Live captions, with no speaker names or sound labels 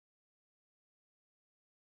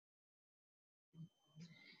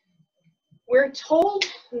We're told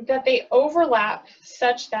that they overlap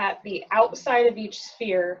such that the outside of each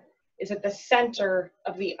sphere is at the center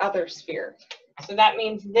of the other sphere. So that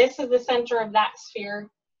means this is the center of that sphere,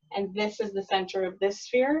 and this is the center of this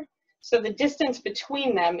sphere. So the distance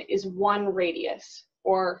between them is 1 radius,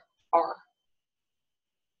 or r.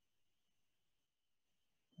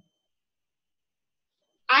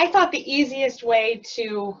 I thought the easiest way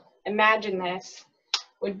to imagine this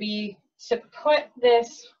would be to put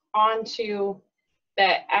this onto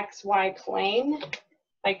the xy plane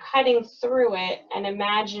by cutting through it and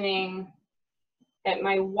imagining that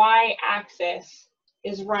my y-axis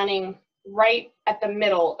is running right at the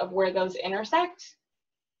middle of where those intersect,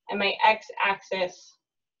 and my x-axis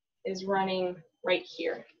is running right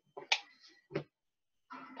here.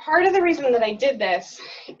 Part of the reason that I did this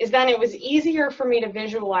is then it was easier for me to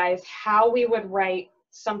visualize how we would write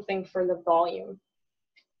something for the volume.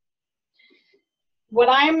 What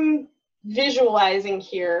I'm visualizing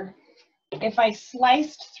here, if I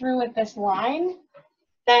sliced through at this line,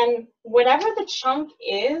 then whatever the chunk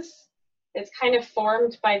is that's kind of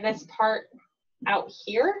formed by this part out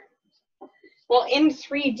here, well, in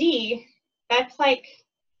 3D, that's like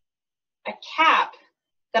a cap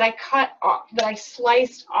that I cut off, that I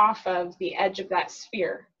sliced off of the edge of that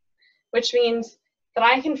sphere, which means that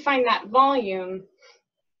I can find that volume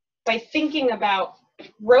by thinking about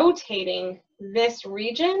rotating this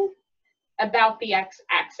region about the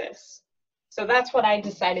x-axis. So that's what I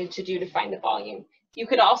decided to do to find the volume. You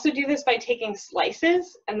could also do this by taking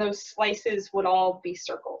slices, and those slices would all be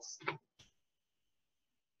circles.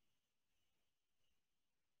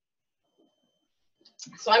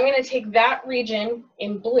 So I'm going to take that region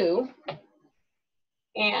in blue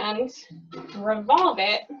and revolve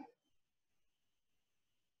it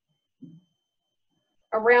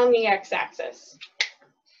around the x-axis.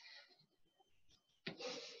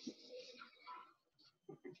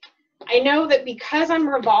 I know that because I'm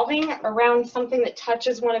revolving around something that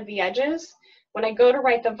touches one of the edges, when I go to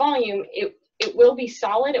write the volume, it will be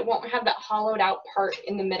solid. It won't have that hollowed out part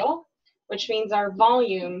in the middle, which means our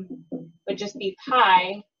volume would just be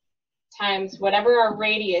pi times whatever our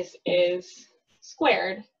radius is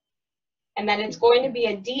squared, and then it's going to be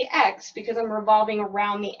a dx because I'm revolving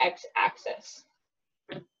around the x-axis.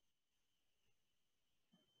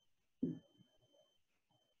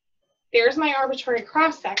 There's my arbitrary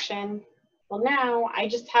cross-section. Well, now I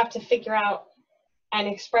just have to figure out an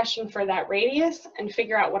expression for that radius and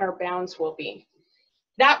figure out what our bounds will be.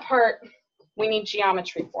 That part we need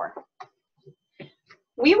geometry for.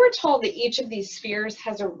 We were told that each of these spheres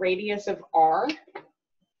has a radius of r.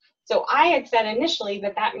 So I had said initially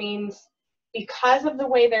that that means because of the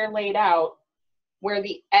way they're laid out, where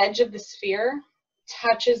the edge of the sphere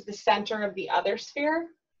touches the center of the other sphere,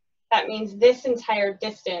 that means this entire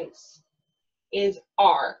distance is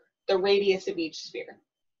r, the radius of each sphere.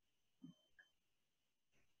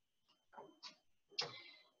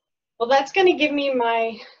 Well, that's going to give me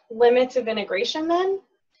my limits of integration then,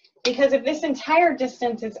 because if this entire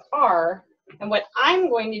distance is r, and what I'm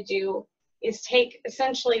going to do is take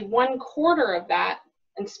essentially 1/4 of that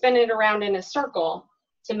and spin it around in a circle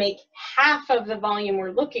to make half of the volume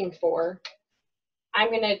we're looking for, I'm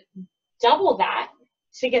going to double that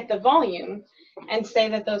to get the volume and say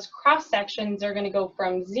that those cross sections are going to go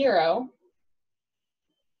from 0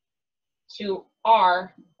 to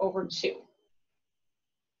r over 2.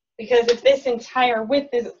 Because if this entire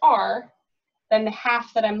width is r, then the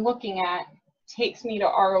half that I'm looking at takes me to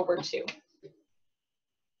r over 2.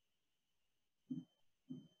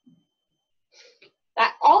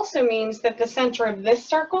 That also means that the center of this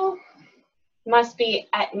circle must be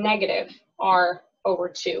at negative r over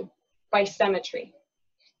 2 by symmetry.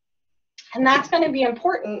 And that's going to be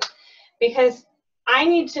important because I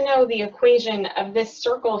need to know the equation of this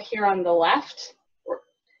circle here on the left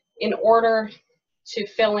in order to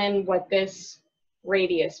fill in what this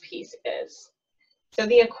radius piece is. So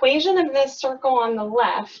the equation of this circle on the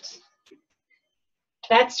left,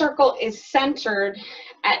 that circle is centered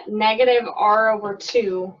at negative r over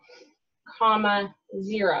 2, comma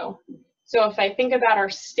 0. So if I think about our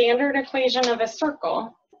standard equation of a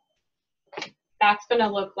circle, that's going to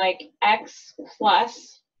look like x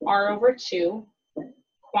plus r over 2,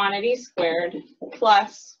 quantity squared,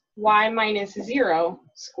 plus y minus 0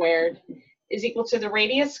 squared is equal to the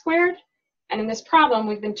radius squared. And in this problem,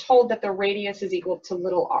 we've been told that the radius is equal to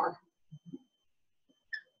little r.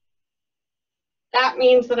 That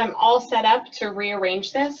means that I'm all set up to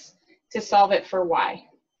rearrange this to solve it for y.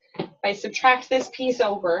 If I subtract this piece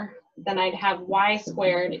over, then I'd have y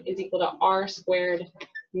squared is equal to r squared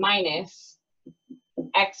minus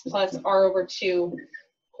x plus r over 2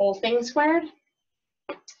 whole thing squared.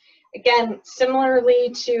 Again, similarly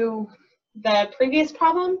to the previous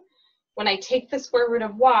problem, when I take the square root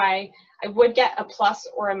of y, I would get a plus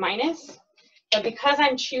or a minus, but because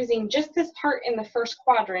I'm choosing just this part in the first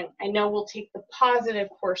quadrant, I know we'll take the positive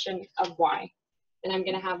portion of y. And I'm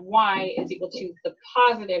going to have y is equal to the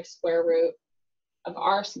positive square root of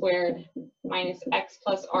r squared minus x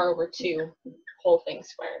plus r over 2 whole thing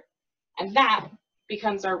squared. And that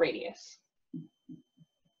becomes our radius.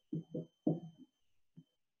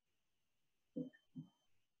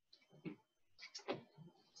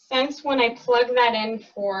 Since when I plug that in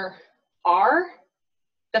for r,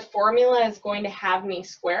 the formula is going to have me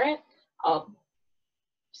square it, I'll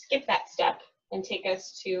skip that step and take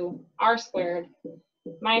us to r squared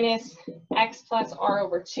minus x plus r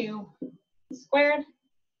over 2 squared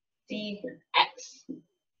dx.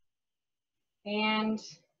 And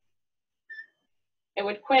it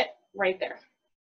would quit right there.